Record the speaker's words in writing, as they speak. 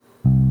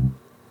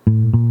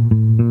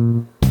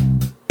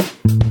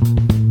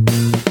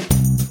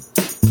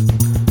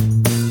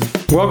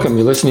Welcome.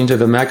 You're listening to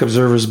the Mac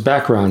Observer's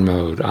Background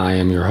Mode. I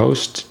am your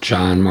host,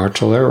 John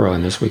Martellero,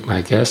 and this week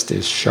my guest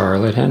is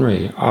Charlotte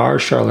Henry, our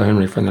Charlotte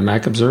Henry from the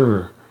Mac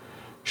Observer.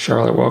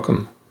 Charlotte,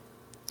 welcome.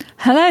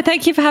 Hello,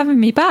 thank you for having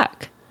me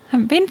back.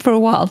 Haven't been for a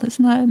while. It's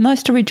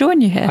nice to rejoin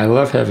you here. I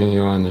love having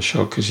you on the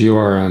show because you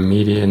are a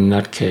media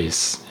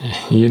nutcase.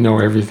 You know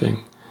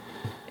everything.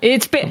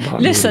 It's been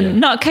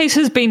nutcase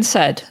has been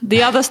said.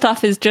 The other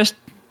stuff is just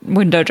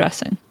window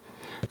dressing.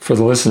 For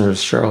the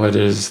listeners, Charlotte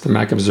is the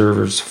Mac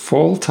Observer's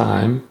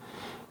full-time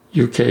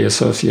UK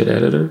associate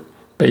editor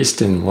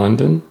based in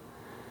London,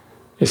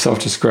 a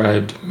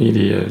self-described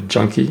media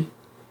junkie.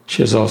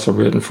 She has also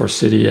written for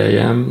City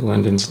AM,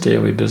 London's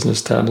daily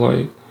business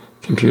tabloid,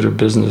 Computer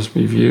Business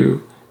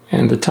Review,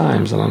 and The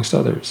Times, amongst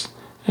others.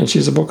 And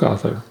she's a book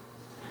author.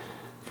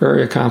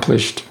 Very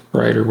accomplished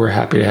writer. We're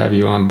happy to have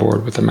you on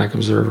board with the Mac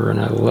Observer, and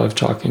I love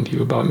talking to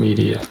you about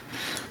media.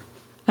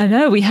 I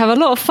know, we have a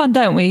lot of fun,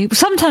 don't we?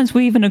 Sometimes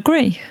we even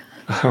agree.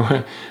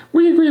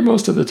 We agree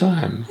most of the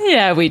time.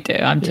 Yeah, we do.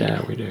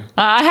 Yeah, we do.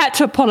 I had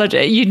to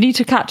apologize. You need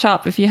to catch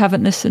up if you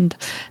haven't listened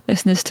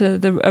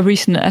to a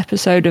recent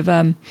episode of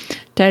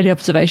Daily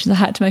Observations. I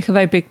had to make a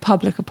very big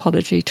public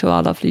apology to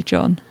our lovely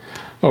John.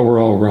 Oh,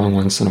 we're all wrong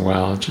once in a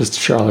while. Just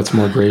Charlotte's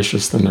more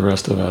gracious than the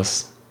rest of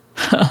us.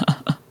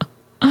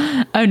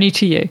 Only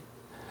to you.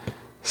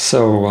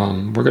 So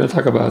we're going to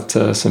talk about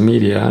some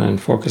media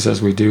and focus,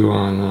 as we do,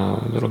 on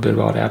a little bit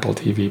about Apple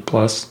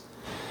TV+.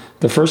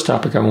 The first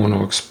topic I want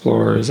to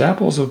explore is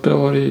Apple's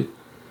ability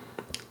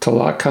to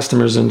lock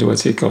customers into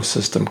its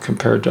ecosystem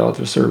compared to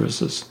other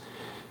services.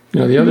 You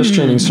know, the other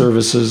streaming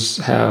services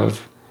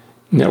have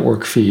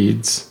network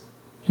feeds,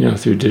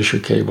 through dish or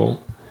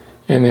cable,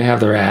 and they have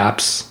their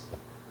apps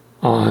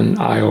on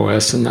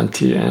iOS and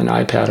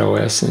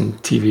iPadOS and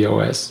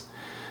tvOS.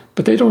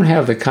 But they don't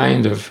have the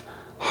kind of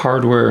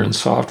hardware and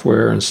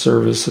software and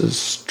services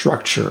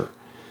structure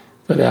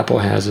that Apple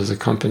has as a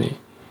company.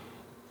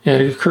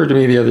 And it occurred to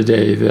me the other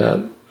day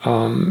that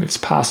it's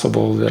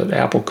possible that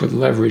Apple could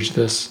leverage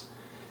this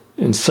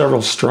in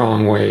several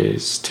strong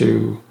ways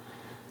to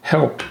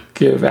help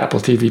give Apple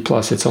TV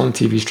Plus, its own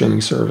TV streaming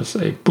service,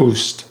 a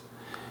boost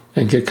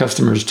and get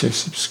customers to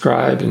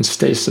subscribe and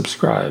stay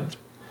subscribed.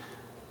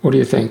 What do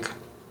you think?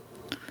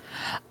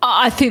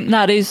 I think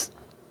that is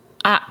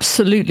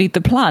absolutely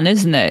the plan,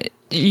 isn't it?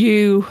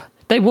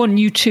 They want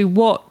you to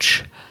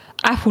watch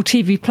Apple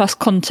TV Plus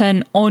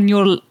content on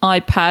your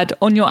iPad,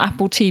 on your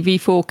Apple TV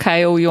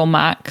 4K or your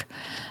Mac.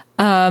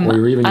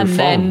 Or even your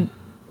phone.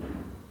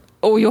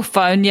 Or your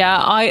phone, yeah.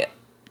 I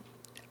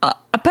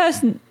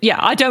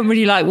don't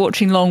really like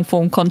watching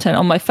long-form content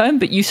on my phone,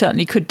 but you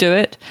certainly could do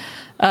it.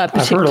 I've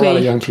heard a lot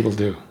of young people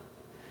do.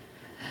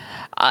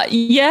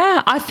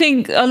 Yeah, I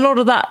think a lot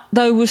of that,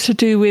 though, was to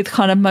do with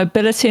kind of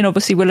mobility, and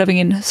obviously we're living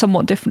in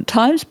somewhat different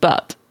times,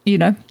 but,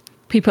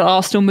 people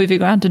are still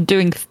moving around and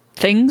doing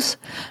things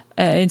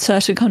in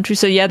certain countries.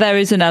 So, yeah, there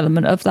is an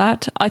element of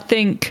that. I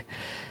think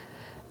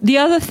the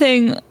other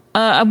thing,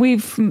 and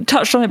we've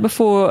touched on it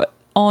before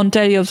on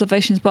Daily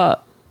Observations,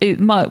 but we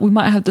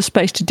might have the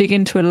space to dig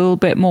into it a little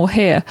bit more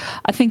here.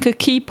 I think a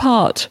key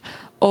part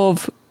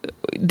of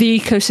the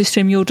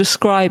ecosystem you're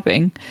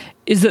describing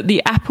is that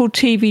the Apple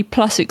TV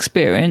Plus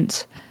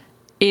experience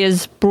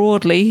is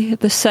broadly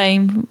the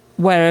same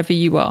wherever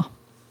you are.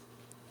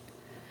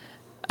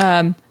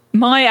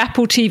 My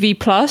Apple TV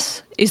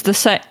Plus is the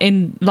same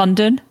in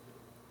London,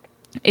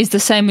 is the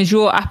same as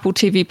your Apple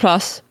TV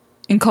Plus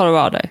in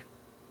Colorado,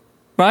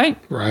 right?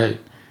 Right.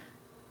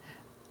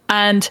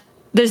 And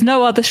there's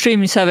no other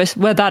streaming service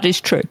where that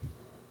is true.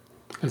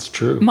 That's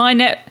true. My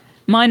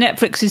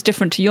Netflix is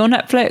different to your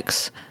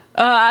Netflix.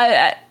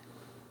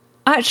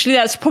 Actually,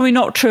 that's probably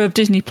not true of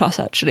Disney Plus,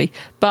 actually.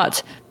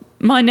 But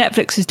my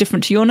Netflix is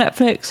different to your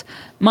Netflix.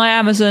 My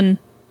Amazon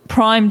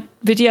Prime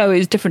Video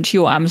is different to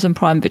your Amazon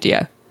Prime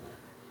Video.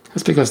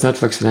 That's because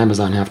Netflix and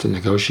Amazon have to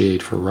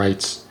negotiate for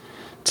rights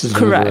to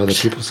deliver other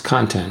people's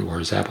content,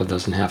 whereas Apple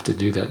doesn't have to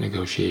do that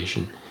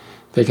negotiation.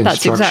 They can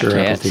structure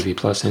Apple TV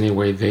Plus any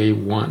way they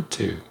want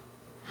to.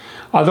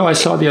 Although I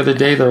saw the other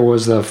day there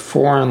was a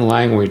foreign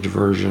language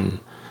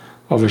version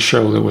of a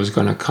show that was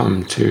going to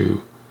come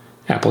to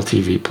Apple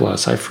TV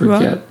Plus. I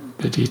forget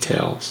the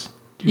details.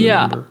 Do you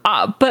remember?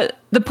 But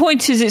the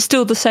point is it's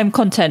still the same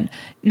content.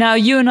 Now,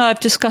 you and I have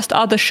discussed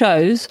other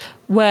shows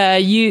where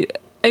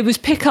it was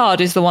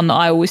Picard is the one that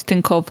I always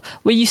think of,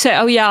 where you say,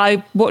 oh yeah,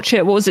 I watch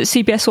it, what was it,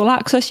 CBS All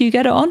Access you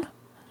get it on?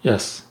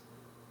 Yes.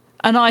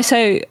 And I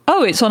say,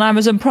 oh, it's on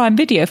Amazon Prime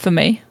Video for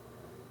me.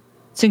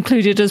 It's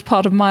included as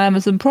part of my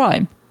Amazon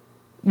Prime.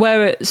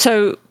 Whereas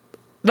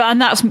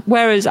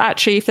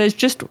actually if there's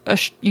just,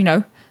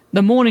 the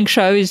morning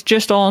show is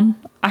just on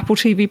Apple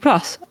TV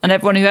Plus, and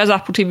everyone who has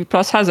Apple TV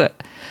Plus has it.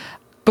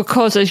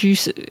 Because, as you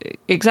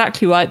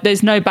exactly right,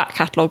 there's no back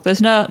catalogue. There's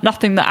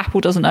nothing that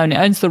Apple doesn't own. It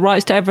owns the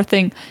rights to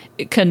everything.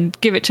 It can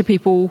give it to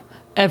people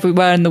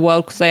everywhere in the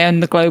world because they own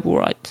the global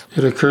rights.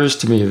 It occurs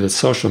to me that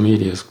social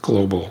media is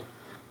global.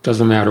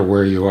 Doesn't matter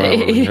where you are.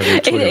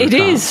 It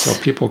is. So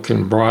people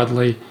can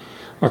broadly,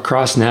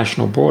 across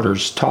national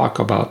borders, talk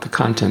about the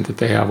content that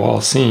they have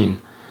all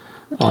seen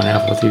on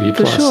Apple TV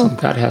Plus. sure.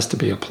 That has to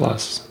be a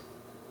plus.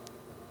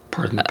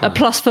 Pardon the A pun.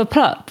 plus for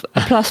plus.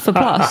 A plus for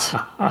plus.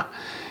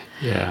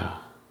 Yeah.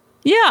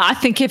 Yeah, I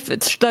think if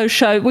it's those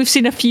shows, we've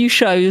seen a few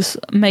shows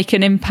make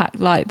an impact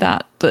like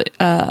that. But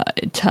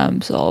in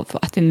terms of,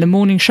 I think the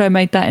morning show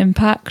made that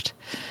impact.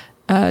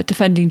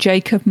 Defending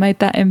Jacob made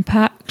that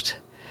impact.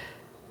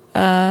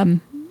 It'll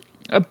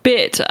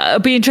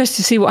be interesting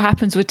to see what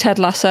happens with Ted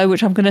Lasso,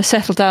 which I'm going to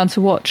settle down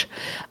to watch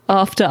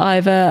after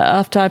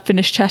I've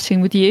finished chatting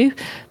with you,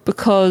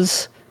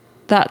 because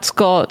that's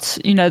got,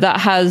 that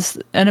has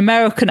an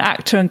American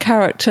actor and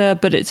character,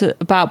 but it's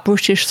about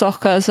British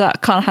soccer, so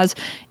that kind of has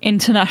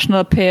international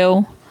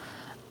appeal.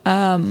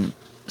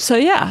 So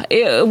yeah,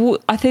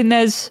 I think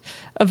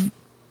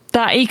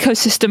that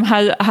ecosystem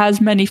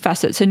has many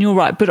facets, and you're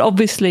right. But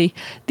obviously,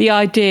 the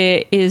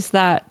idea is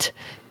that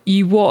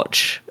you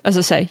watch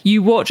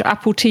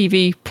Apple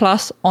TV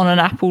Plus on an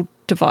Apple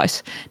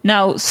device.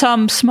 Now,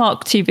 some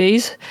smart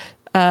TVs,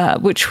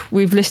 which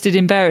we've listed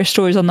in various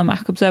stories on the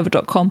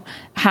MacObserver.com,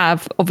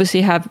 have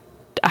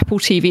Apple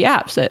TV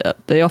apps.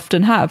 They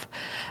often have.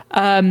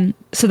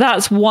 So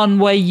that's one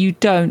way you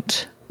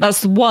don't.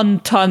 That's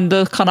one time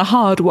the kind of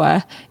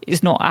hardware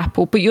is not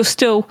Apple, but you're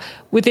still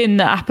within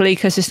the Apple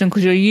ecosystem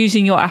because you're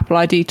using your Apple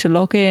ID to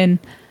log in,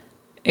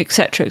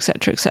 etc.,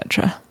 etc.,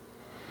 etc.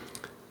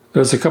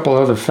 There's a couple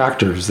other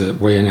factors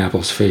that weigh in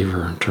Apple's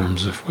favor in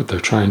terms of what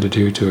they're trying to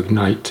do to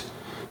ignite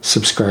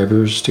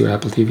subscribers to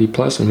Apple TV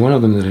Plus, and one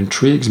of them that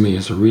intrigues me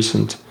is a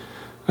recent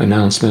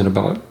announcement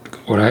about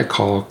what I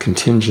call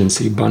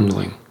contingency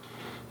bundling.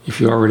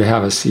 If you already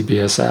have a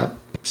CBS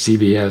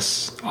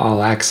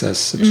All Access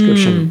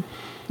subscription,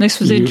 this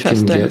was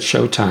interesting. You can get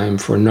Showtime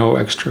for no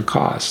extra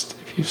cost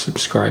if you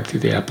subscribe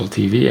through the Apple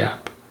TV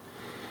app.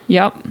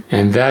 Yep.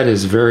 And that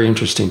is very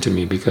interesting to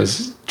me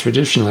because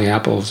traditionally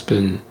Apple's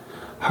been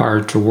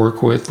hard to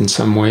work with in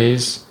some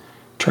ways,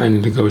 trying to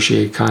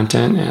negotiate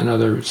content, and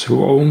others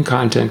who own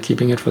content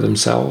keeping it for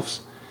themselves.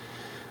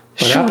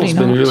 But Surely Apple's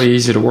not. been really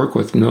easy to work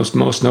with.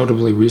 Most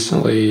notably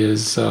recently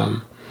is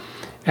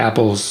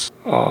Apple's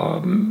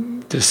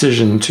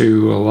decision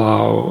to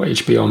allow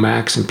HBO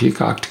Max and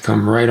Peacock to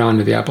come right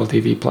onto the Apple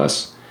TV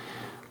Plus,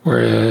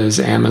 whereas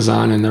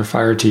Amazon and their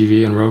Fire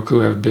TV and Roku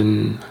have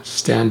been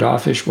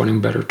standoffish,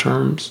 wanting better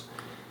terms.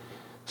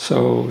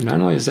 So not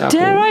only is Apple...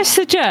 Dare I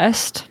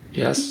suggest...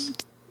 Yes?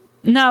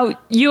 Now,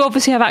 you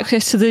obviously have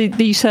access to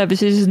these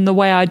services in the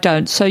way I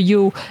don't, so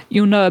you'll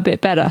know a bit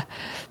better.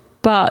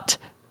 But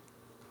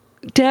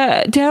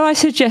dare I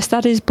suggest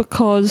that is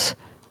because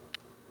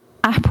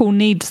Apple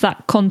needs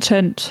that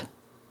content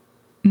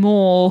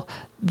more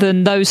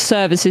than those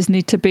services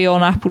need to be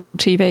on Apple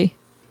TV?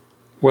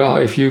 Well,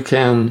 if you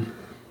can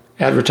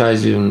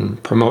advertise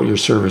and promote your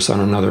service on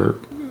another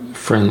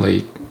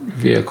friendly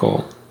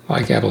vehicle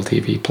like Apple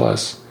TV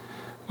Plus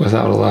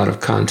without a lot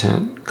of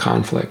content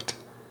conflict.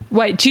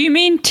 Wait, do you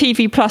mean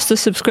TV Plus, the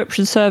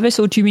subscription service,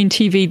 or do you mean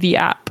TV, the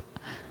app?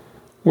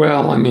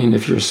 Well, I mean,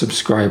 if you're a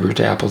subscriber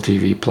to Apple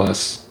TV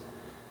Plus,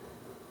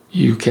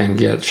 you can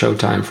get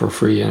Showtime for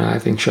free, and I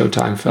think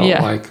Showtime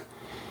felt like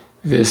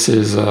this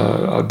is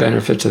a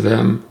benefit to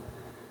them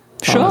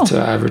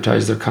to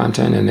advertise their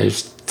content, and they're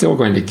still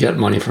going to get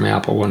money from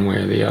Apple one way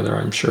or the other,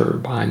 I'm sure,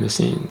 behind the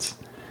scenes.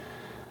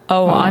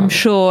 Oh, I'm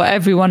sure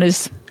everyone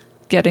is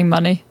getting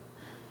money.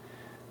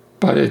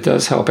 But it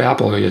does help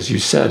Apple, as you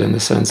said, in the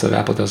sense that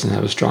Apple doesn't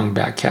have a strong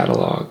back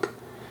catalog,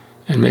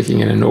 and making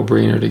it a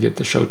no-brainer to get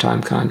the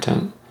Showtime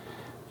content,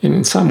 and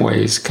in some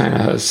ways kind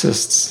of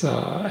assists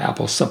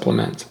Apple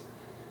supplement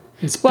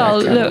its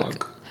back catalog.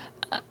 Look,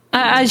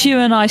 as you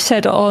and I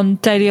said on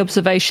Daily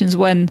Observations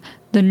when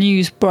the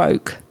news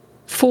broke,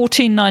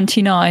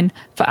 $14.99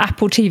 for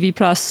Apple TV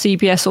Plus,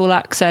 CBS All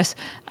Access,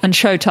 and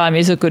Showtime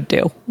is a good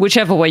deal,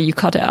 whichever way you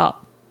cut it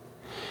up.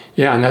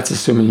 Yeah, and that's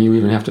assuming you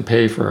even have to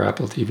pay for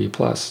Apple TV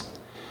Plus.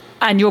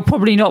 And you're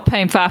probably not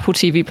paying for Apple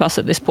TV Plus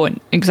at this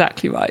point.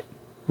 Exactly right.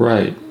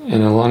 Right.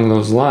 And along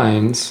those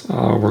lines,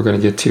 we're going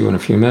to get to in a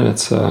few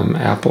minutes,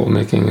 Apple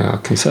making a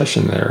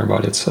concession there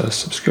about its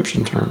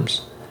subscription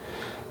terms.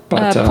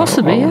 But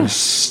possibly, I want to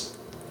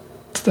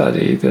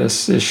study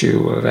this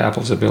issue of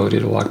Apple's ability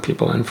to lock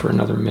people in for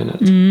another minute.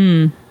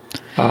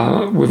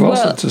 We've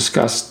also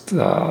discussed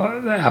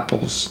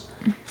Apple's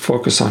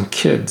focus on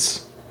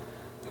kids,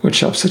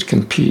 which helps it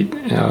compete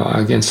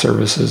against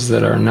services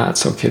that are not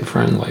so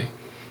kid-friendly.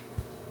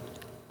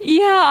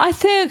 Yeah, I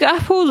think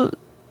Apple...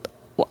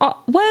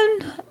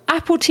 when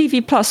Apple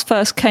TV Plus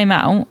first came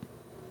out,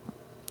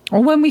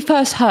 or when we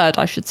first heard,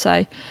 I should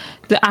say,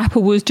 that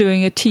Apple was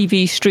doing a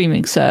TV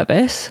streaming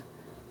service,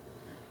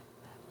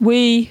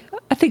 I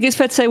think it's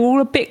fair to say we're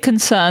all a bit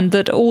concerned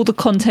that all the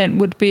content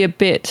would be a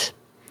bit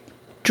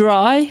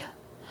dry,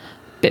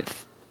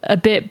 a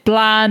bit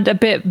bland, a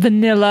bit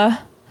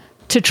vanilla,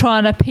 to try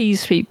and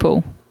appease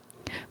people.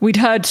 We'd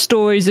heard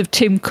stories of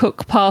Tim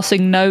Cook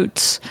passing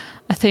notes.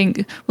 I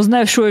think, wasn't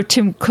there a story of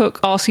Tim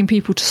Cook asking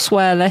people to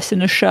swear less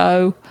in a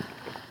show?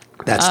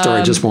 That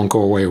story just won't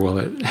go away, will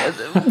it?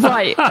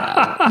 Right.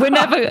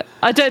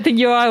 I don't think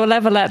you or I will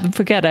ever let them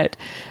forget it.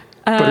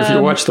 But if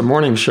you watch the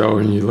morning show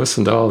and you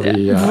listen to all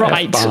the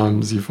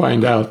F-bombs, you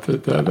find out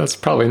that that's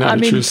probably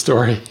not a true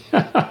story.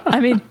 I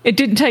mean, it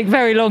didn't take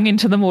very long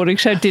into the morning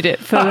show, did it,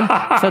 for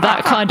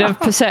that kind of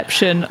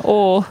perception?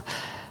 Or,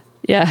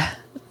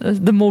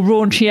 the more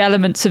raunchy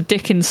elements of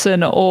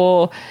Dickinson,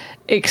 or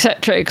et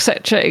cetera, et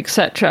cetera, et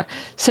cetera.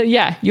 So,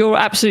 you're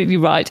absolutely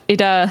right.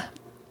 That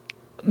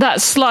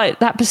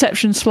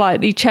perception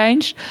slightly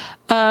changed.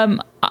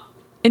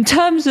 In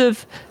terms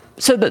of,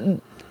 so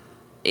that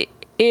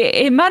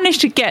it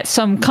managed to get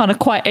some kind of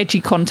quite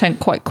edgy content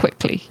quite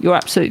quickly. You're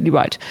absolutely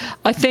right.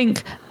 I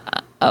think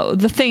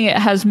the thing it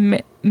has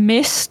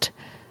missed,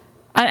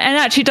 and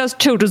actually does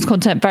children's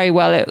content very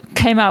well. It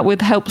came out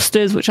with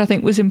Helpsters, which I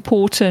think was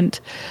important.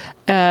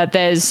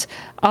 There's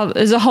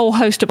a whole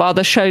host of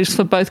other shows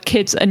for both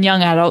kids and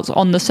young adults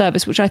on the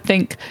service, which I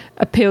think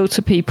appeal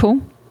to people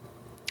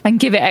and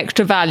give it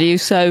extra value.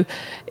 So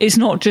it's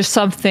not just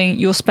something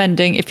you're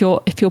spending if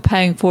you're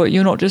paying for it.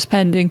 You're not just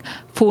spending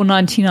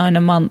 $4.99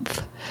 a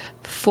month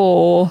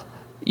for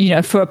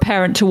a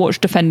parent to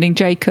watch Defending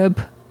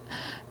Jacob.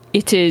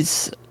 It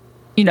is,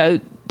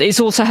 it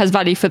also has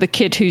value for the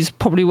kid who's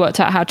probably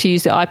worked out how to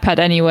use the iPad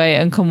anyway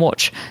and can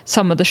watch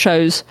some of the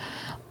shows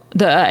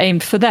that are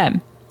aimed for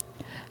them.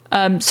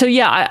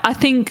 I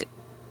think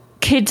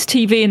kids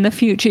TV in the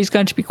future is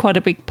going to be quite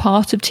a big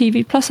part of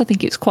TV Plus. I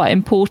think it's quite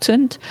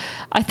important.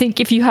 I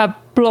think if you have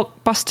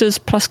blockbusters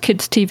plus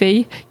kids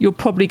TV, you're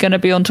probably going to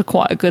be onto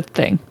quite a good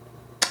thing.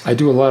 I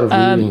do a lot of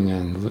reading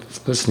and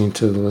listening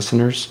to the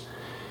listeners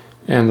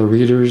and the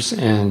readers,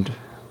 and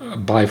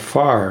by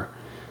far,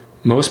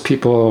 most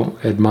people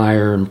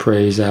admire and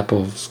praise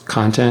Apple's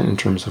content in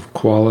terms of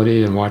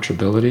quality and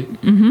watchability.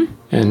 Mm-hmm.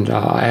 And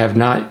I have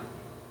not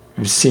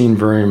seen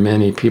very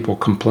many people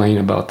complain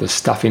about the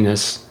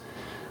stuffiness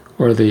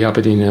or the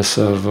uppityness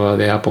of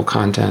the Apple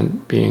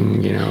content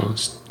being,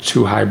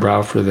 too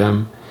highbrow for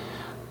them.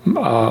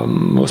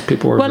 Most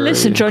people are well.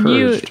 Listen, John,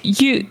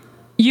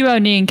 you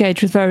only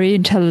engage with very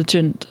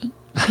intelligent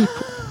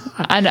people,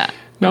 and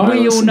no,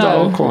 we all know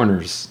all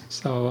corners.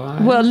 So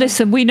well,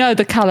 listen, we know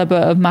the caliber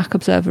of Mac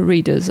Observer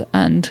readers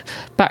and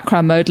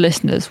Background Mode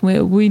listeners.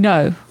 We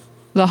know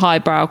the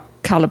highbrow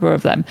caliber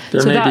of them.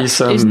 There may be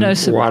some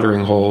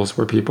watering holes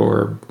where people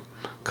are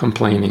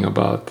complaining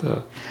about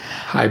the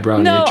highbrow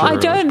nature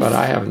of it, but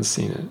I haven't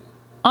seen it.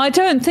 I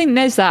don't think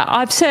there's that.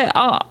 I've said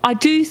I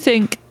do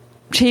think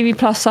TV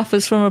Plus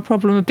suffers from a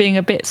problem of being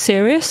a bit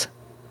serious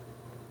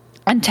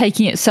and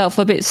taking itself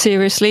a bit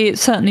seriously. It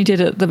certainly did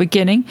at the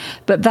beginning,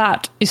 but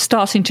that is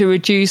starting to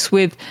reduce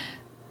with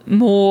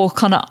more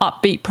kind of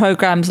upbeat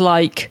programs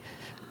like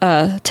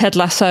Ted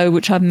Lasso,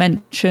 which I've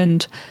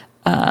mentioned,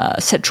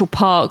 Central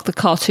Park, the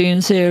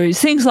cartoon series,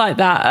 things like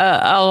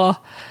that are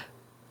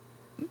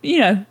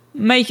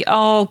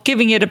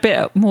giving it a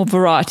bit more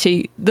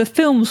variety. The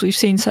films we've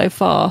seen so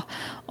far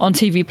on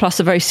TV Plus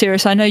are very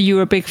serious. I know you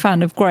were a big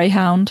fan of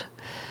Greyhound.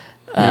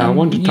 I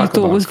wanted to talk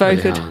about was very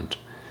Greyhound. Good.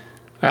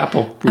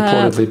 Apple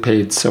reportedly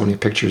paid Sony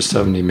Pictures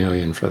 $70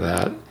 million for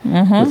that.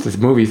 Mm-hmm. With the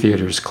movie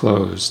theaters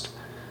closed,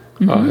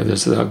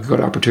 there's a good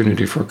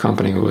opportunity for a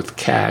company with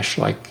cash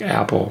like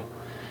Apple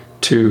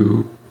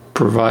to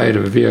provide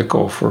a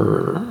vehicle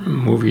for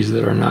movies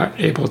that are not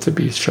able to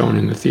be shown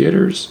in the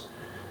theaters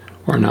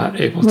or not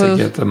able to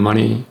get the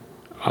money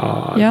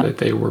that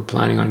they were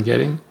planning on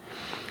getting.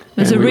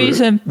 There's a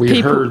reason. We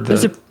heard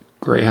that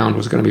Greyhound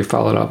was going to be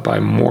followed up by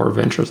more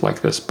ventures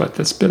like this, but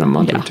it's been a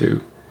month or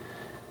two,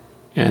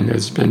 and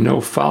there's been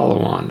no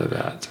follow-on to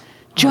that.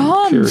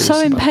 John, so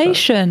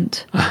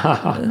impatient.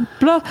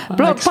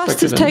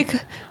 Blockbusters take...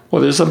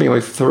 Well, there's something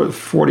like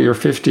 40 or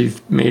 50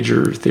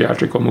 major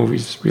theatrical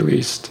movies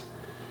released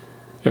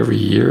every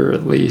year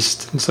at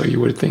least, and so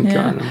you would think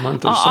on a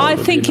month or so. I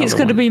think it's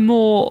going to be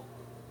more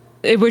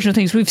original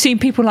things. We've seen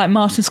people like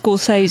Martin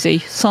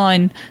Scorsese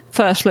sign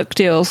first look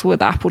deals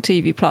with Apple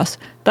TV Plus.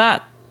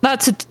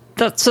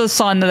 That's a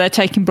sign that they're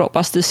taking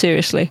blockbusters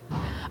seriously.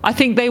 I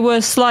think they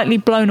were slightly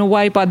blown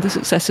away by the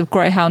success of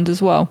Greyhound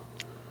as well.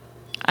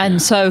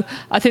 And so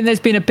I think there's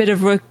been a bit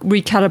of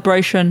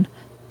recalibration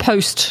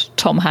post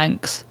Tom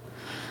Hanks,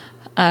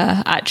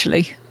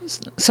 actually.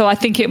 So I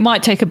think it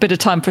might take a bit of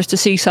time for us to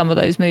see some of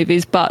those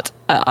movies, but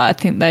I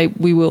think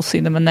we will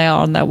see them, and they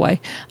are on their way.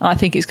 And I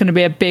think it's going to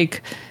be a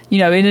big,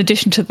 in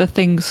addition to the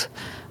things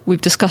we've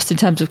discussed in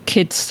terms of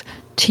kids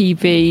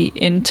TV,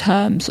 in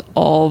terms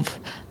of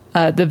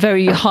the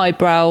very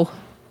highbrow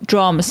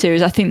drama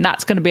series, I think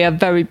that's going to be a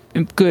very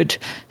good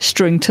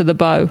string to the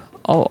bow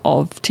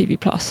of TV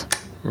Plus.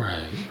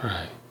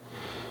 Right.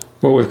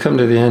 Well, we've come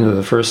to the end of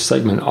the first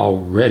segment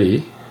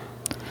already.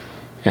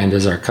 And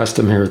as our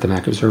custom here at the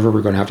Mac Observer,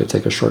 we're going to have to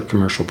take a short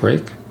commercial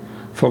break.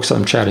 Folks,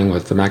 I'm chatting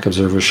with the Mac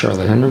Observer's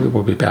Charlotte Henry.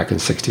 We'll be back in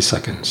 60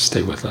 seconds.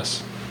 Stay with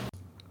us.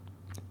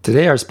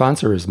 Today, our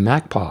sponsor is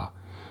MacPaw.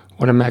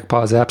 One of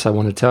MacPaw's apps I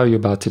want to tell you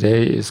about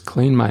today is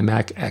Clean My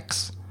Mac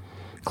X.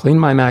 Clean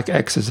My Mac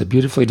X is a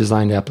beautifully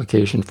designed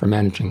application for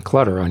managing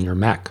clutter on your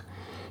Mac.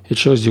 It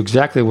shows you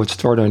exactly what's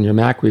stored on your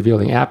Mac,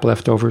 revealing app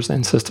leftovers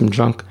and system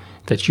junk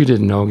that you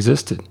didn't know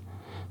existed.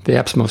 The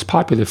app's most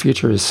popular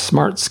feature is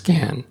Smart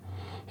Scan.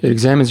 It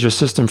examines your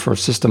system for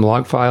system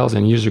log files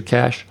and user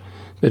cache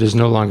that is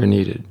no longer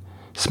needed.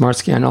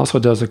 SmartScan also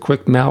does a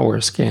quick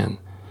malware scan.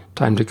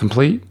 Time to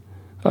complete?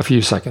 A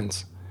few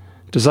seconds.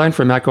 Designed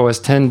for macOS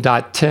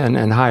 10.10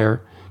 and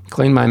higher,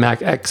 Clean My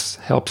Mac X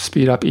helps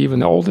speed up even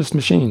the oldest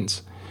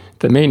machines.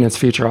 The maintenance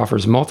feature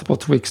offers multiple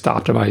tweaks to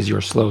optimize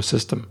your slow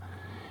system,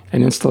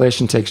 and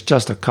installation takes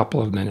just a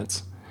couple of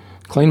minutes.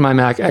 Clean My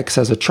Mac X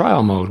has a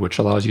trial mode, which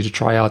allows you to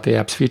try out the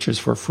app's features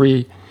for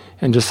free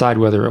and decide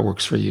whether it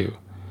works for you.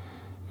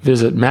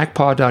 Visit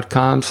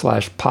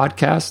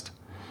macpaw.com/podcast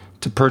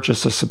to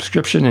purchase a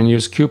subscription and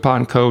use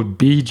coupon code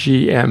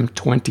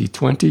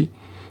BGM2020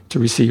 to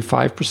receive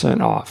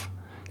 5% off.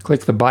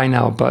 Click the Buy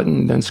Now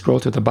button, then scroll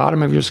to the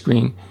bottom of your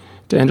screen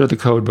to enter the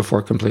code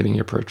before completing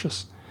your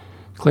purchase.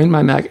 Clean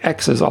My Mac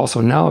X is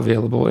also now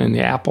available in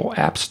the Apple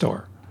App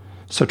Store.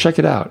 So check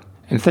it out.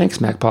 And thanks,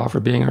 MacPaw, for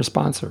being our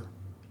sponsor.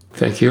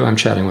 Thank you. I'm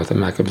chatting with the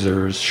Mac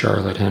Observer's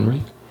Charlotte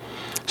Henry.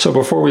 So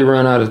before we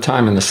run out of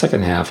time in the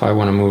second half, I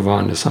want to move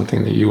on to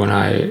something that you and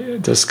I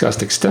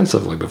discussed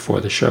extensively before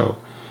the show.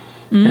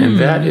 And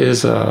that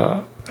is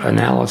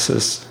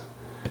analysis.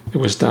 It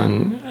was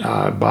done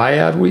by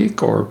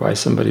Adweek or by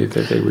somebody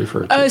that they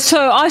referred to?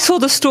 So I saw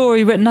the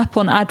story written up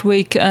on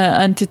Adweek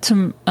and did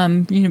some,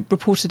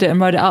 reported it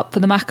and wrote it up for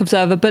the Mac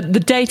Observer. But the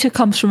data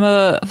comes from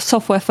a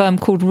software firm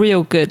called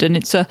Reelgood, and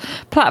it's a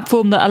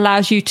platform that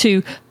allows you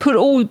to put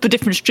all the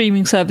different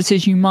streaming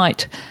services you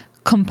might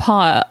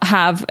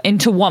have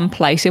into one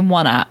place in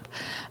one app.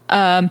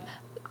 But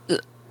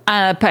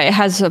it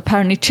has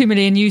apparently 2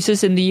 million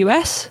users in the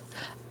US,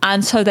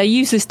 and so they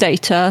use this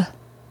data.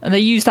 And they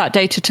use that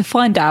data to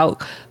find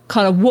out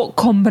kind of what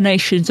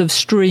combinations of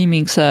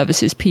streaming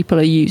services people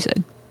are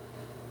using.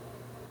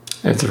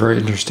 It's a very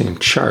interesting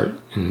chart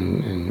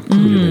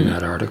included in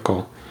that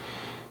article.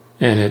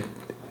 And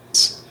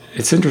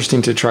it's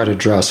interesting to try to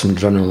draw some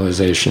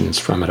generalizations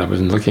from it. I've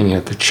been looking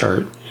at the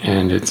chart,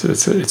 and it's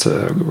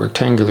a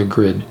rectangular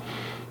grid.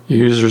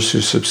 Users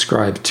who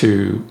subscribe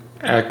to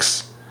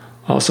X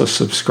also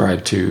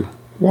subscribe to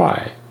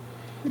Y.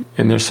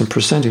 And there's some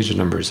percentage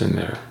numbers in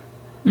there.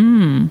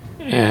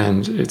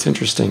 And it's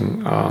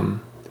interesting.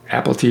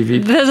 Apple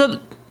TV. There's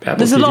a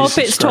lot of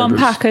bits to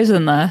unpack,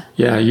 isn't there?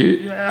 Yeah,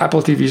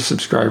 Apple TV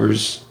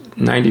subscribers,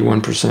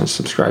 91%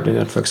 subscribe to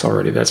Netflix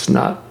already. That's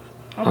not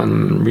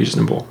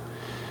unreasonable.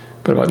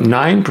 But about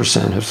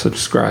 9% have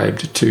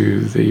subscribed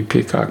to the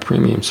Peacock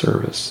Premium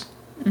service.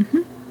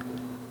 Mm-hmm.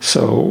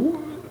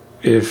 So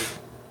if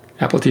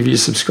Apple TV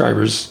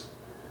subscribers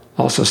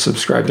also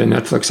subscribe to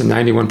Netflix and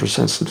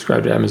 91%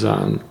 subscribe to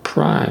Amazon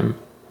Prime,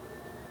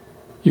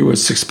 you would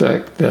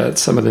suspect that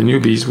some of the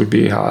newbies would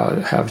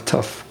have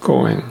tough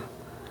going,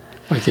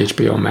 like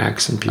HBO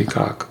Max and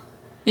Peacock.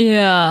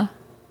 Yeah,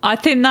 I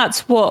think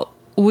that's what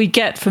we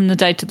get from the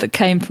data that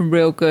came from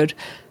Reelgood,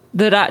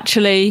 that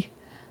actually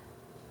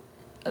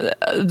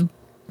the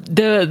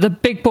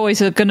big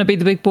boys are going to be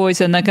the big boys,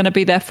 and they're going to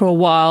be there for a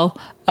while.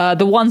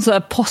 The ones that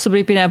have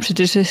possibly been able to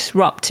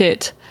disrupt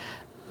it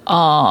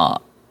are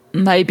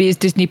maybe it's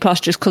Disney Plus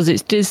just because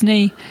it's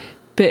Disney.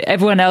 But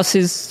everyone else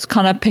is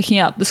kind of picking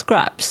up the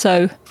scraps.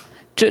 So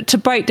to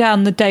break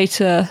down the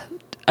data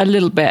a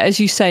little bit, as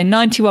you say,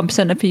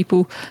 91% of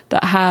people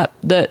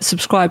that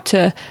subscribe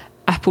to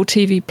Apple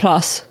TV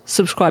Plus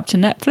subscribe to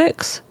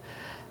Netflix.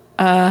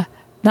 That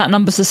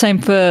number's the same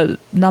for the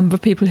number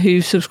of people who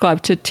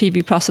subscribe to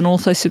TV Plus and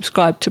also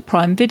subscribe to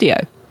Prime Video.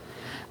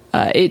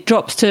 It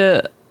drops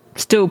to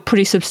still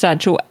pretty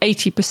substantial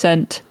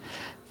 80%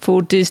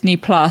 for Disney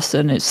Plus,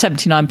 and it's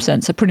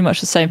 79%, so pretty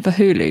much the same for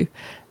Hulu.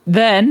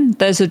 Then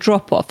there's a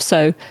drop-off.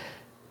 So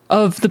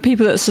of the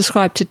people that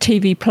subscribe to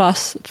TV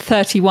Plus,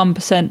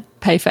 31%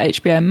 pay for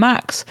HBO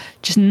Max,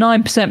 just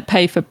 9%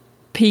 pay for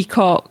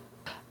Peacock,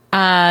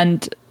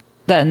 and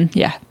then,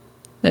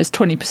 there's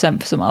 20%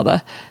 for some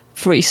other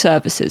free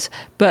services.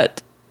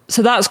 But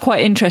so that's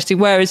quite interesting.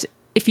 Whereas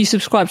if you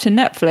subscribe to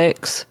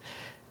Netflix,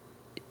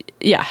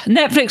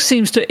 Netflix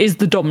is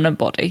the dominant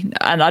body.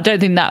 And I don't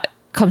think that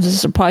comes as a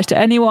surprise to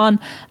anyone,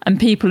 and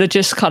people are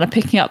just kind of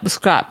picking up the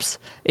scraps.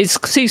 It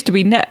seems to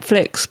be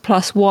Netflix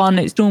plus one.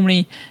 It's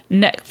normally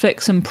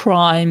Netflix and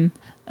Prime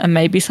and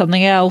maybe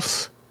something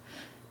else,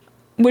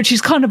 which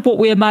is kind of what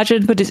we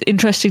imagined, but it's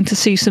interesting to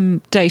see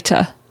some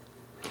data.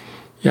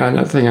 Yeah,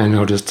 another thing I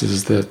noticed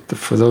is that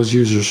for those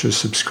users who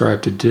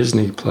subscribe to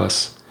Disney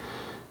Plus,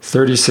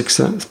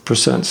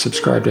 36%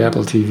 subscribe to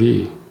Apple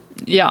TV.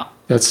 Yeah.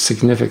 That's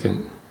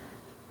significant.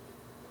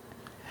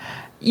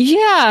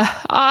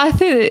 Yeah, I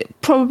think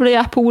probably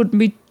Apple wouldn't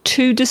be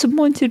too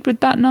disappointed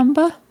with that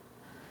number.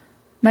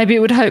 Maybe it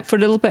would hope for a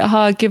little bit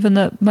higher, given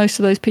that most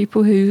of those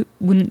people who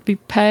wouldn't be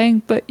paying.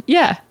 But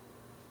I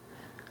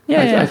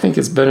think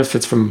its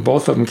benefits from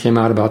both of them came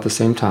out about the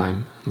same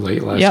time,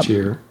 late last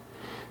year.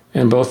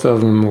 And both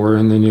of them were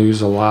in the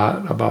news a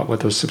lot about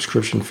what their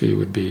subscription fee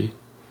would be.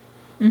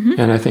 Mm-hmm.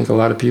 And I think a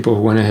lot of people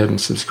who went ahead and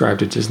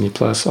subscribed to Disney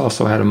Plus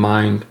also had a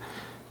mind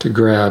to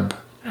grab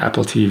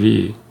Apple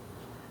TV,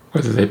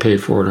 whether they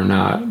paid for it or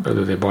not,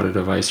 whether they bought a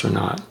device or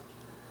not.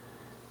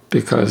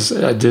 Because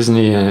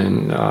Disney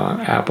and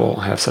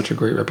Apple have such a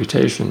great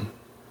reputation.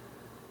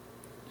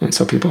 And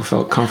so people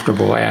felt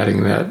comfortable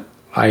adding that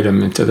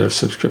item into their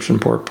subscription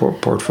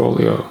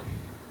portfolio.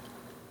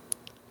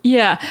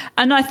 Yeah,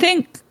 and I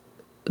think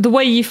the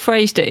way you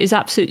phrased it is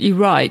absolutely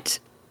right.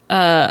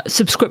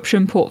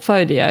 Subscription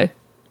portfolio.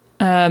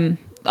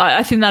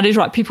 I think that is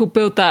right. People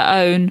build their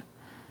own.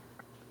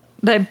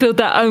 They build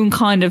their own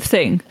kind of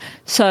thing.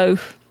 So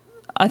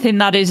I think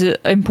that is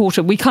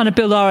important. We kind of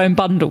build our own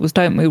bundles,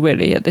 don't we,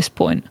 really, at this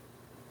point?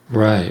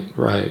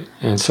 Right.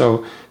 And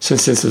so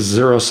since it's a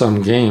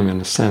zero-sum game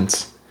in a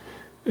sense,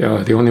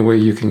 the only way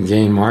you can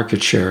gain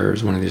market share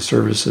as one of these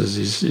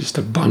services is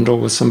to bundle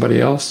with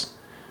somebody else,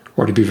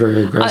 or to be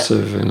very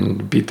aggressive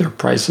and beat their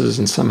prices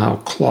and somehow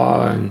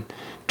claw and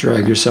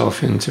drag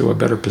yourself into a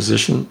better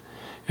position.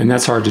 And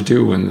that's hard to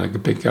do when the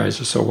big guys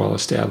are so well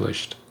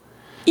established.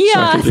 Yeah,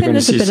 so I think you're going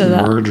to see some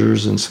that.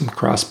 mergers and some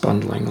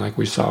cross-bundling like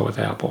we saw with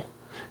Apple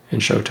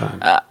and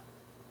Showtime.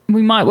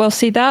 We might well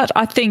see that.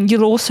 I think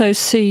you'll also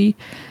see,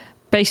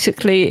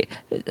 basically,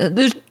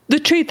 the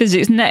truth is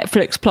it's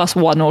Netflix plus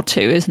one or two,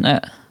 isn't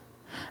it?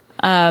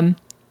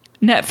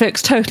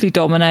 Netflix totally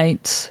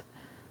dominates,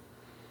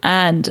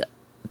 and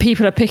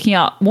people are picking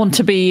up, want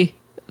to be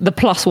the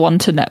plus one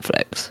to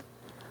Netflix.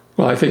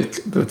 Well, I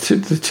think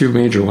the two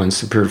major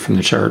ones appeared from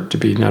the chart to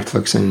be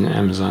Netflix and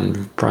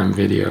Amazon Prime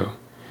Video.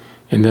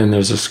 And then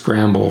there's a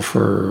scramble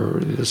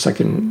for the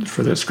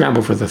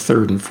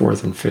third and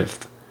fourth and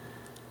fifth.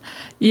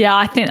 Yeah,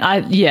 I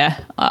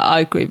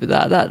agree with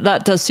that.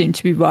 That does seem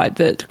to be right.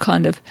 That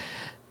kind of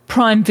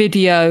Prime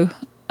Video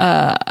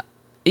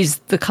is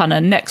the kind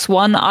of next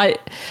one.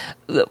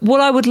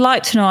 What I would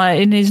like to know,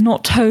 and is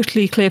not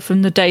totally clear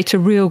from the data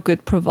Real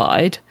Good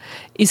provide,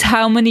 is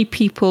how many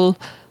people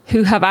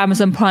who have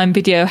Amazon Prime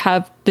Video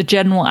have the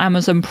general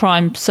Amazon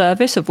Prime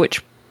service, of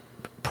which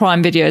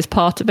Prime Video is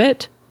part of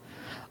it.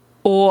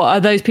 Or are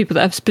those people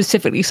that have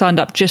specifically signed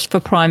up just for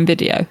Prime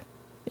Video,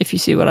 if you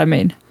see what I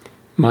mean?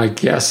 My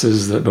guess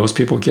is that most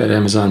people get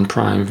Amazon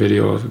Prime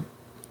Video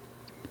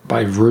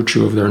by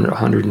virtue of their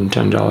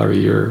 $110 a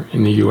year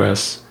in the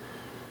U.S.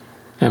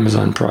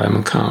 Amazon Prime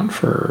account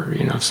for,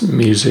 some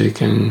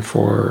music and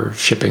for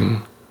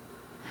shipping.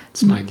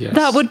 It's my guess.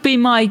 That would be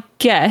my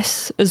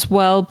guess as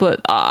well,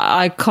 but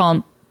I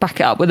can't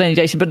back it up with any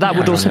data. But that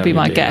would also be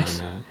my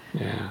guess.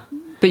 Yeah.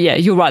 But yeah,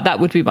 you're right.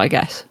 That would be my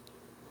guess.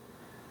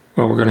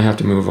 Well, we're going to have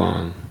to move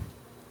on.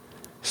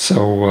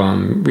 So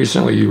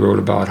recently you wrote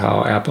about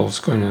how Apple's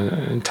going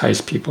to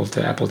entice people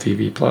to Apple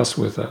TV Plus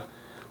with a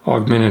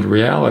augmented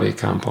reality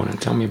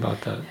component. Tell me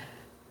about that.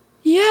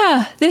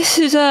 Yeah, this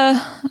is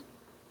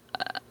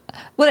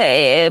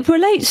it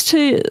relates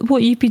to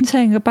what you've been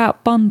saying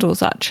about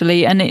bundles,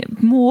 actually, and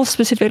it more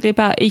specifically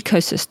about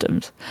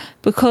ecosystems.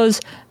 Because,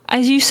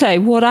 as you say,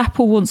 what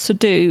Apple wants to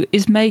do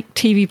is make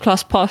TV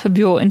Plus part of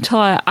your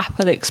entire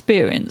Apple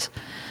experience.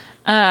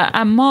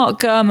 And Mark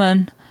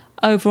Gurman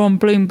over on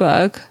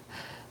Bloomberg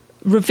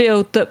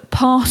revealed that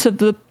part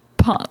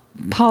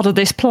of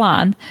this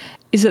plan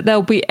is that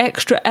there'll be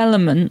extra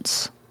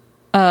elements,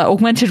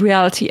 augmented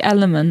reality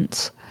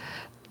elements,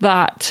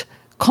 that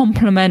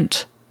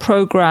complement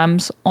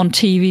programs on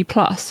TV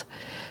Plus.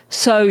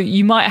 So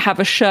you might have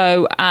a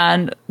show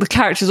and the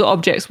characters or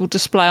objects will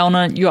display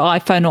on your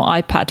iPhone or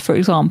iPad, for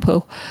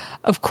example.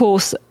 Of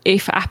course,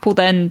 if Apple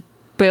then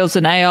builds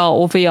an AR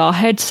or VR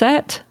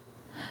headset,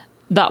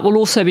 that will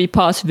also be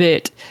part of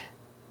it,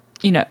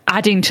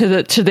 adding to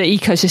the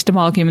ecosystem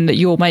argument that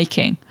you're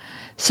making.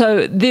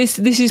 So this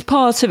is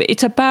part of it.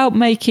 It's about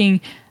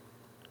making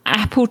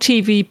Apple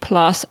TV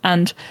Plus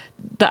and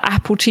the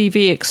Apple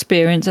TV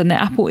experience and the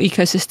Apple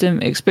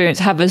ecosystem experience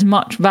have as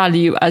much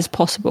value as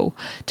possible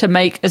to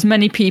make as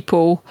many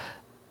people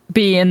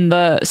be in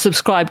the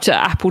subscribe to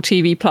Apple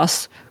TV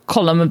Plus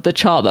column of the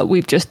chart that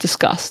we've just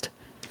discussed.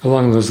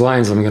 Along those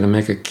lines, I'm going to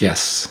make a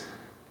guess.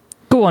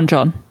 Go on,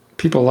 John.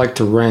 People like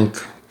to rank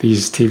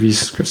these TV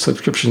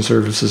subscription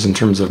services in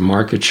terms of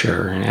market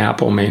share, and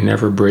Apple may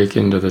never break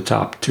into the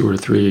top 2 or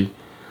 3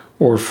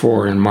 or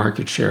 4 in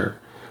market share.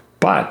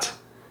 But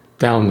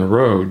down the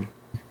road,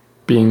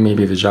 being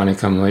maybe the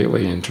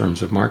Johnny-come-lately in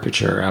terms of market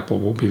share, Apple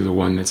will be the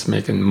one that's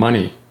making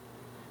money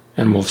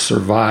and will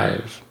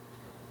survive.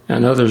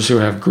 And others who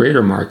have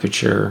greater market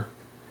share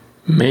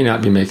may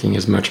not be making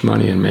as much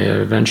money and may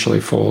eventually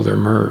fold or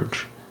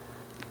merge.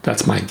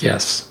 That's my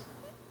guess.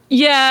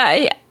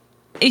 Yeah,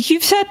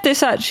 you've said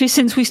this actually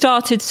since we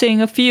started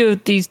seeing a few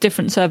of these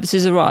different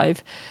services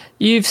arrive.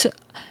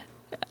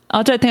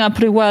 I don't think I'm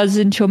putting words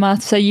into your mouth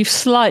to say you've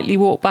slightly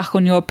walked back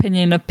on your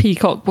opinion of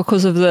Peacock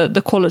because of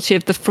the quality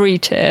of the free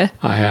tier.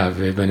 I have.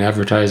 They've been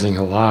advertising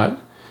a lot.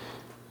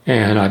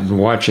 And I've been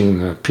watching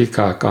the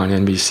Peacock on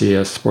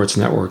NBC Sports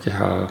Network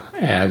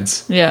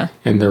ads. Yeah.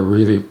 And they're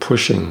really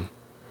pushing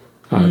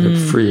the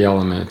free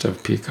element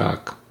of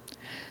Peacock.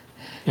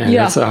 And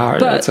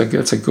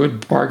that's a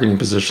good bargaining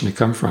position to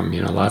come from.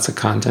 Lots of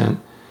content,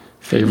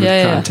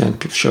 favorite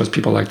content, shows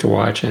people like to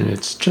watch, and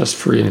it's just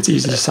free and it's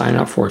easy to sign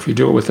up for. If you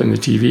do it within the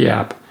TV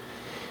app,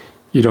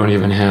 you don't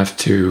even have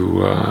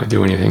to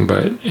do anything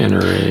but enter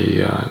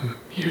a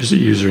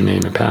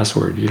username and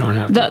password. You don't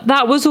have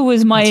that was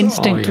always my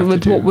instinct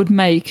with what would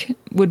make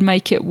would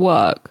make it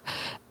work.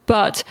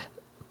 But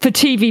for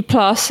TV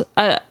Plus,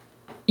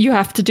 you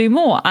have to do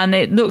more, and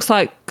it looks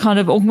like kind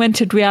of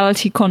augmented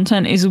reality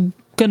content is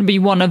going to be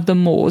one of the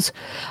mores.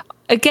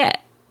 Again,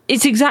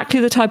 it's exactly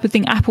the type of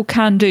thing Apple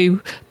can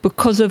do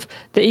because of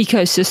the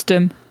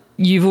ecosystem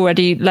you've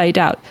already laid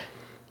out.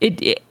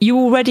 You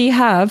already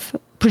have,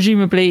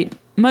 presumably,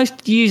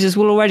 most users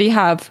will already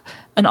have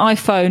an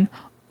iPhone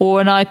or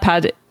an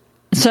iPad.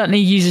 Certainly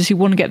users who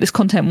want to get this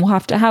content will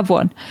have to have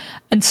one.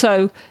 And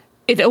so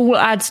it all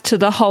adds to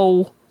the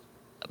whole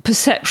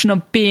perception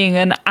of being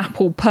an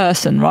Apple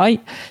person,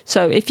 right?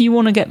 So if you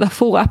want to get the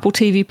full Apple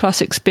TV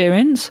Plus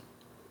experience,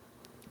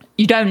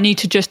 you don't need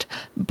to just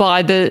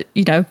buy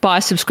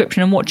a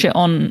subscription and watch it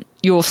on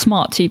your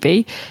smart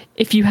TV.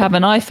 If you have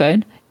an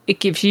iPhone, it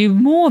gives you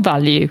more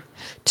value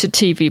to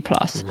TV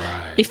Plus.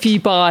 Right. If you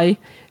buy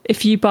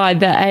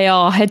the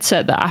AR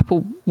headset that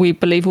Apple, we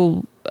believe,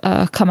 will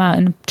come out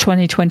in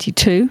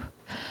 2022,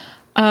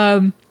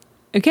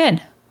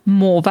 again,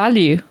 more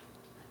value.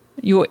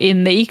 You're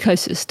in the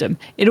ecosystem.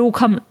 It all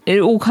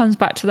comes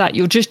back to that.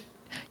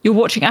 You're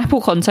watching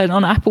Apple content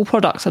on Apple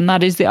products, and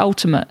that is the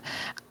ultimate.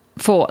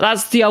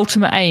 That's the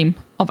ultimate aim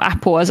of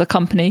Apple as a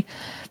company.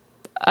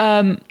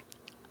 And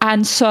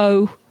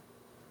so,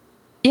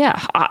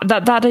 yeah,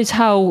 that is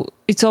how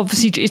it's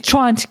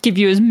trying to give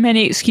you as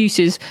many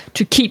excuses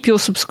to keep your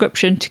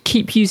subscription, to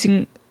keep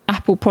using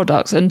Apple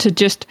products, and to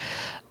just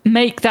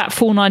make that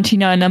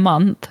 $4.99 a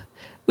month,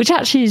 which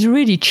actually is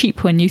really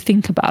cheap when you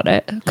think about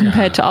it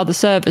compared to other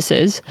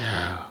services.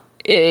 Yeah.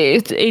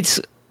 It's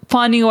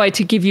finding a way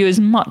to give you as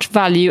much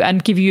value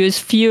and give you as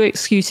few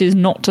excuses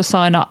not to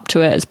sign up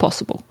to it as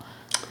possible.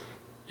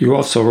 You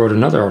also wrote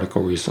another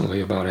article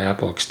recently about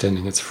Apple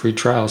extending its free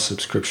trial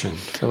subscription.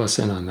 Fill us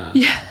in on that.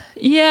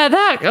 Yeah,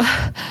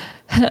 that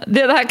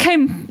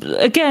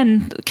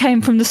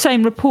came from the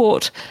same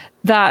report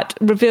that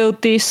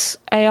revealed this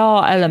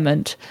AR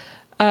element.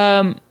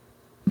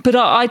 But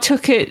I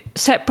took it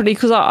separately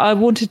because I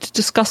wanted to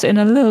discuss it in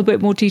a little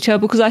bit more detail,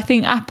 because I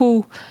think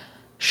Apple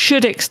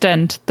should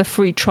extend the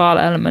free trial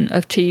element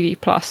of TV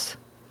Plus.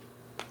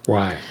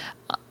 Why?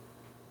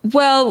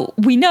 Well,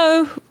 we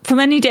know from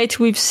any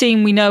data we've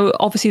seen, we know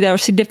obviously there are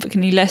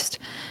significantly less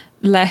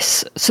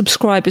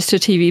subscribers to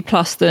TV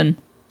Plus than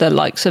the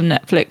likes of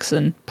Netflix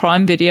and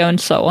Prime Video and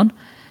so on.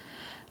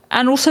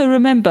 And also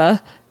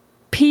remember,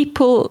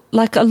 people,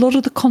 like, a lot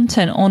of the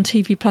content on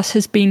TV Plus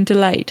has been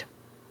delayed.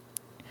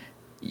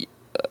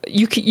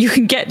 You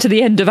can get to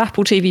the end of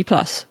Apple TV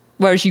Plus,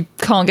 whereas you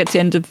can't get to the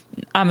end of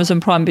Amazon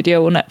Prime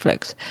Video or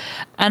Netflix.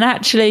 And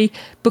actually,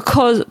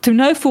 because through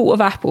no fault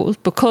of Apple's,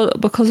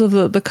 because of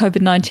the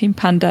COVID-19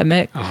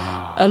 pandemic,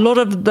 a lot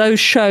of those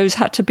shows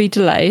had to be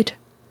delayed.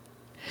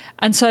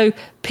 And so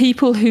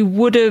people who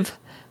would have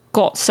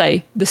got,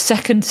 say, the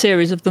second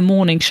series of the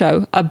morning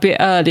show a bit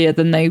earlier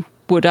than they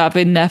would have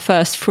in their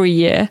first free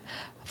year,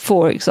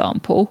 for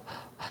example,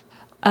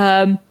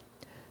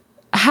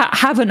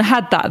 haven't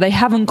had that. They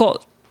haven't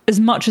got as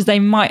much as they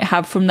might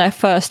have from their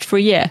first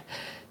free year.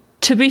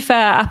 To be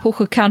fair, Apple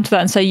could counter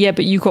that and say, yeah,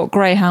 but you got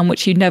Greyhound,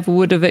 which you never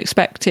would have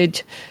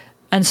expected,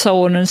 and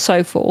so on and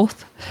so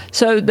forth.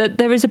 So that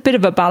there is a bit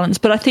of a balance,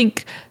 but I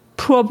think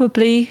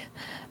probably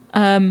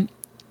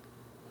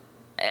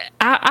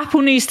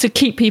Apple needs to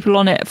keep people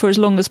on it for as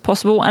long as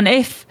possible. And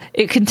if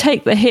it can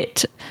take the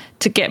hit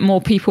to get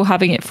more people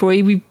having it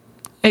free, we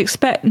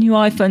expect new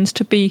iPhones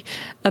to be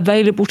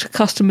available to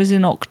customers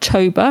in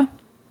October.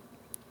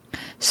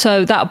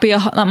 So that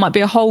might be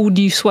a whole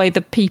new swathe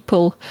of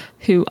people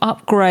who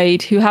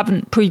upgrade, who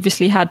haven't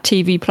previously had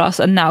TV Plus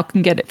and now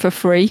can get it for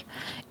free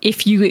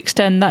if you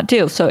extend that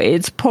deal. So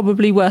it's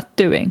probably worth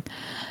doing.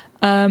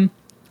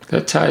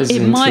 That ties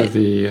into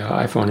the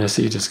iPhone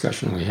SE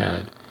discussion we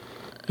had.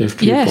 If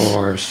people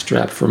are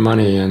strapped for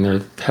money and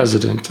they're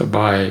hesitant to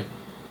buy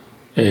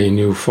a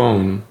new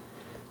phone,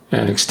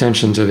 an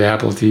extension to the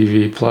Apple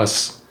TV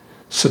Plus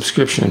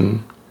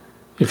subscription,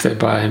 if they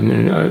buy a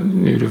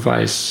new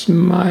device,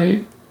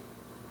 might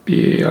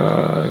be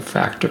a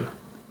factor.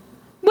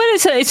 Well,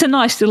 it's a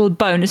nice little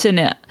bonus,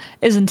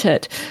 isn't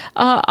it?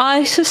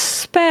 I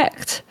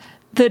suspect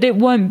that it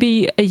won't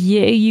be a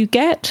year you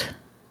get.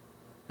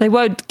 They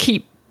won't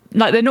keep,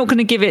 they're not going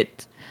to give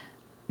it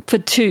for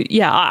 2.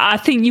 Yeah, I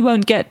think you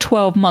won't get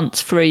 12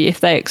 months free if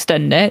they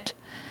extend it,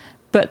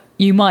 but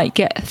you might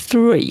get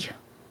 3.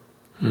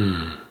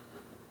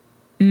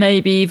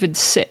 Maybe even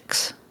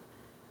 6.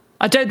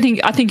 I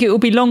think it will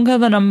be longer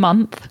than a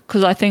month,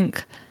 because I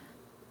think,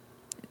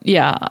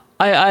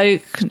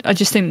 I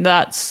just think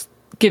that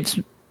gives,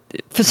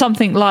 for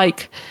something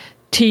like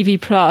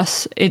TV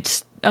Plus,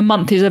 a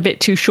month is a bit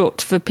too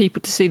short for people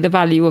to see the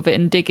value of it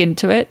and dig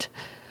into it.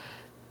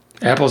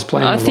 Apple's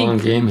playing a long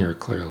game here,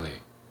 clearly.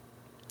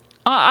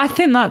 I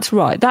think that's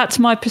right. That's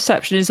my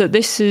perception, is that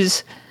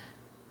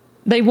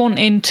they want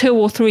in 2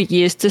 or 3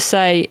 years to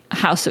say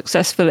how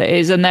successful it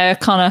is, and they're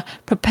kind of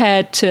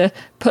prepared to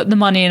put the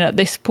money in at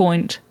this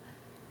point.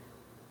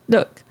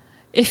 Look,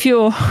 if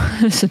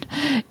listen,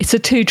 it's a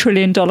 $2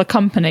 trillion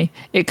company.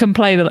 It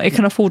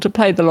can afford to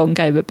play the long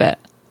game a bit.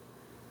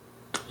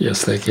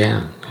 Yes, they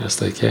can. Yes,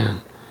 they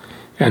can.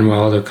 And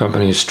while other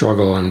companies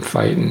struggle and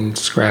fight and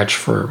scratch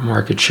for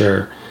market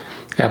share,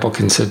 Apple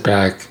can sit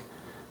back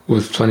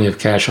with plenty of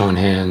cash on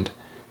hand,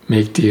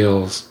 make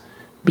deals,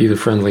 be the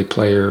friendly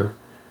player,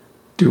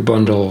 do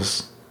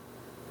bundles,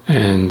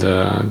 and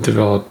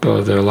develop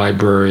their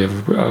library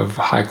of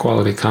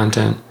high-quality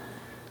content.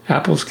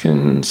 Apples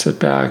can sit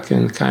back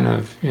and kind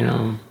of,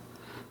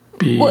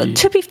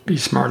 be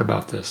smart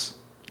about this.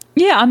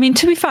 Yeah, I mean,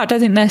 to be fair, I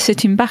don't think they're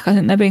sitting back. I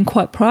think they're being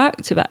quite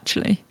proactive,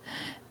 actually,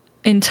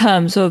 in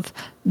terms of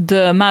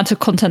the amount of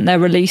content they're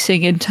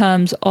releasing, in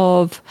terms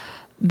of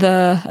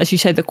as you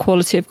say, the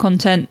quality of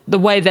content, the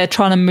way they're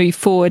trying to move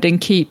forward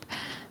and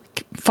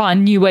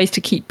find new ways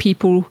to keep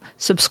people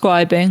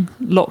subscribing,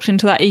 locked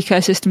into that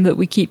ecosystem that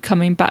we keep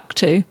coming back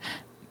to.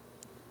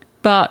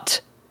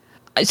 But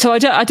so I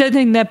don't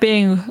think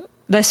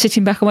they're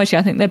sitting back and waiting.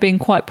 I think they're being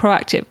quite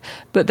proactive,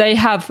 but they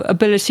have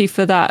ability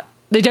for that.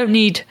 They didn't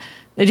need,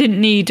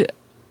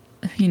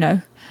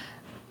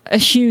 a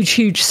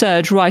huge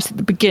surge right at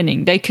the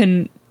beginning. They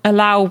can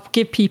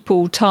give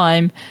people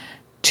time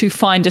to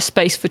find a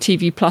space for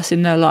TV Plus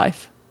in their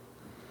life.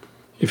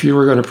 If you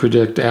were going to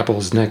predict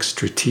Apple's next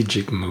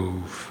strategic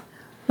move,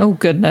 oh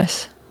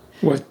goodness,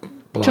 what?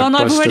 John,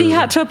 I've already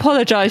had to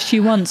apologise to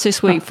you once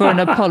this week for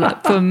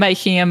for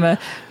making him a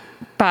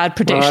bad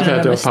prediction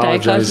and a mistake. I've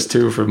had to apologise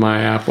too for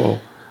my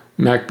Apple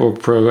MacBook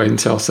Pro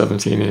Intel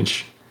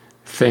 17-inch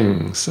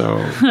thing. So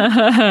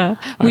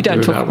we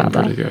don't talk about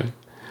that. Pretty good.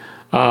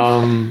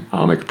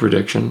 I'll make a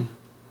prediction.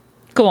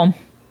 Go on.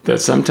 That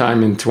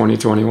sometime in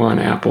 2021,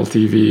 Apple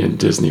TV and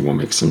Disney will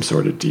make some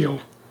sort of deal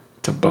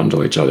to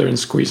bundle each other and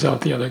squeeze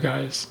out the other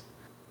guys.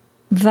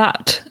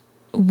 That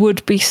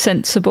would be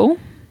sensible.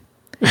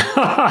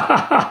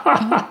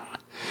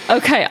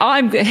 Okay,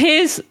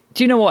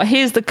 do you know what?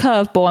 Here's the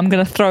curveball I'm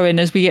going to throw in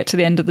as we get to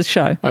the end of the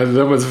show.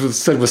 That was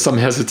said with some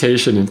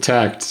hesitation and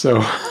tact,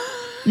 so...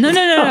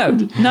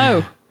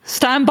 No.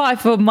 Stand by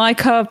for my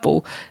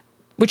curveball,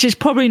 which is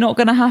probably not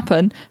going to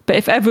happen, but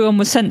if everyone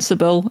was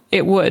sensible,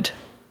 it would.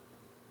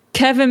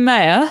 Kevin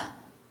Mayer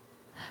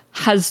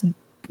has,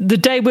 the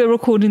day we're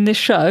recording this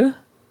show,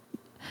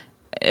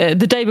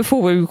 the day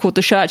before we record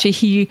the show, actually,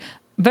 he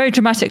very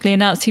dramatically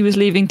announced he was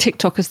leaving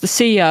TikTok as the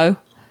CEO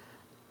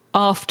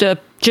after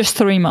just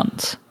 3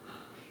 months.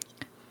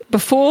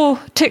 Before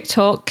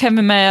TikTok,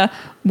 Kevin Mayer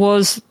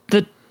was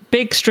the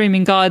big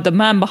streaming guy, the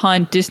man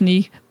behind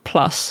Disney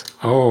Plus.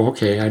 Oh,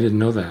 okay. I didn't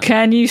know that.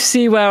 Can you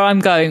see where I'm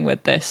going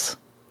with this?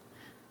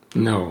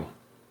 No.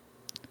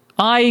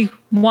 I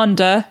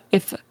wonder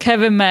if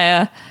Kevin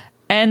Mayer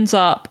ends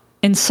up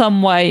in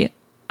some way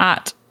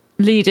at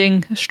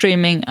leading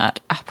streaming at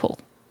Apple.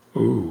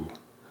 Ooh.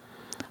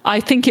 I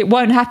think it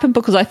won't happen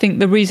because I think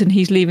the reason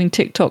he's leaving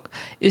TikTok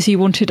is he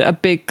wanted a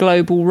big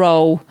global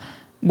role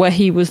where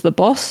he was the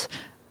boss.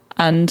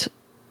 And,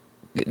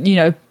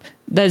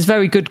 there's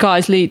very good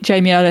guys,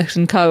 Jamie Ellis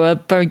and co are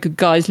very good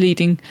guys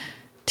leading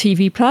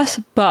TV Plus.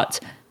 But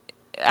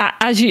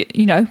as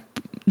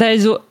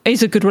there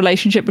is a good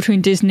relationship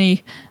between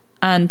Disney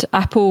and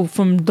Apple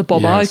from the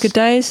Bob Iger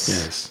days.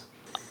 Yes.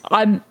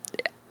 I'm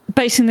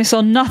basing this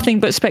on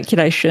nothing but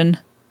speculation.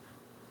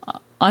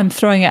 I'm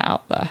throwing it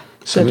out there.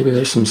 So maybe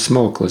there's some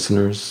smoke,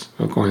 listeners,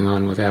 going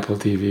on with Apple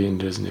TV and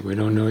Disney. We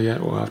don't know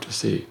yet. We'll have to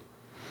see.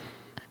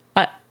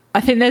 I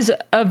think there's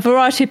a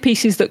variety of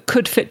pieces that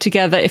could fit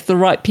together if the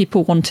right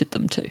people wanted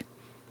them to.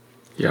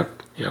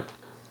 Yep.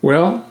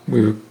 Well,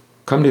 we've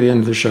come to the end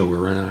of the show. We're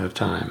running out of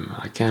time.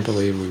 I can't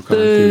believe we've gone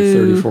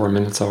through 34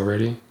 minutes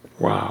already.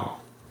 Wow.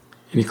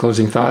 Any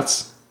closing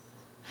thoughts?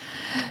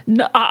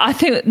 No, I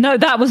think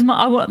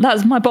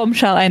that's my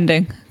bombshell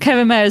ending.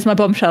 Kevin Mayer is my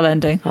bombshell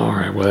ending. All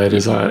right. Well, that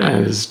is,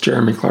 as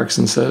Jeremy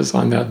Clarkson says,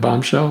 on that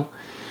bombshell,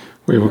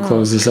 we will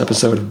close this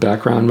episode of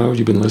Background Mode.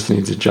 You've been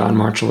listening to John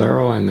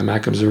Marchellaro and the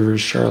Mac Observer's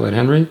Charlotte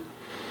Henry.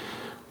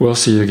 We'll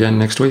see you again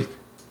next week.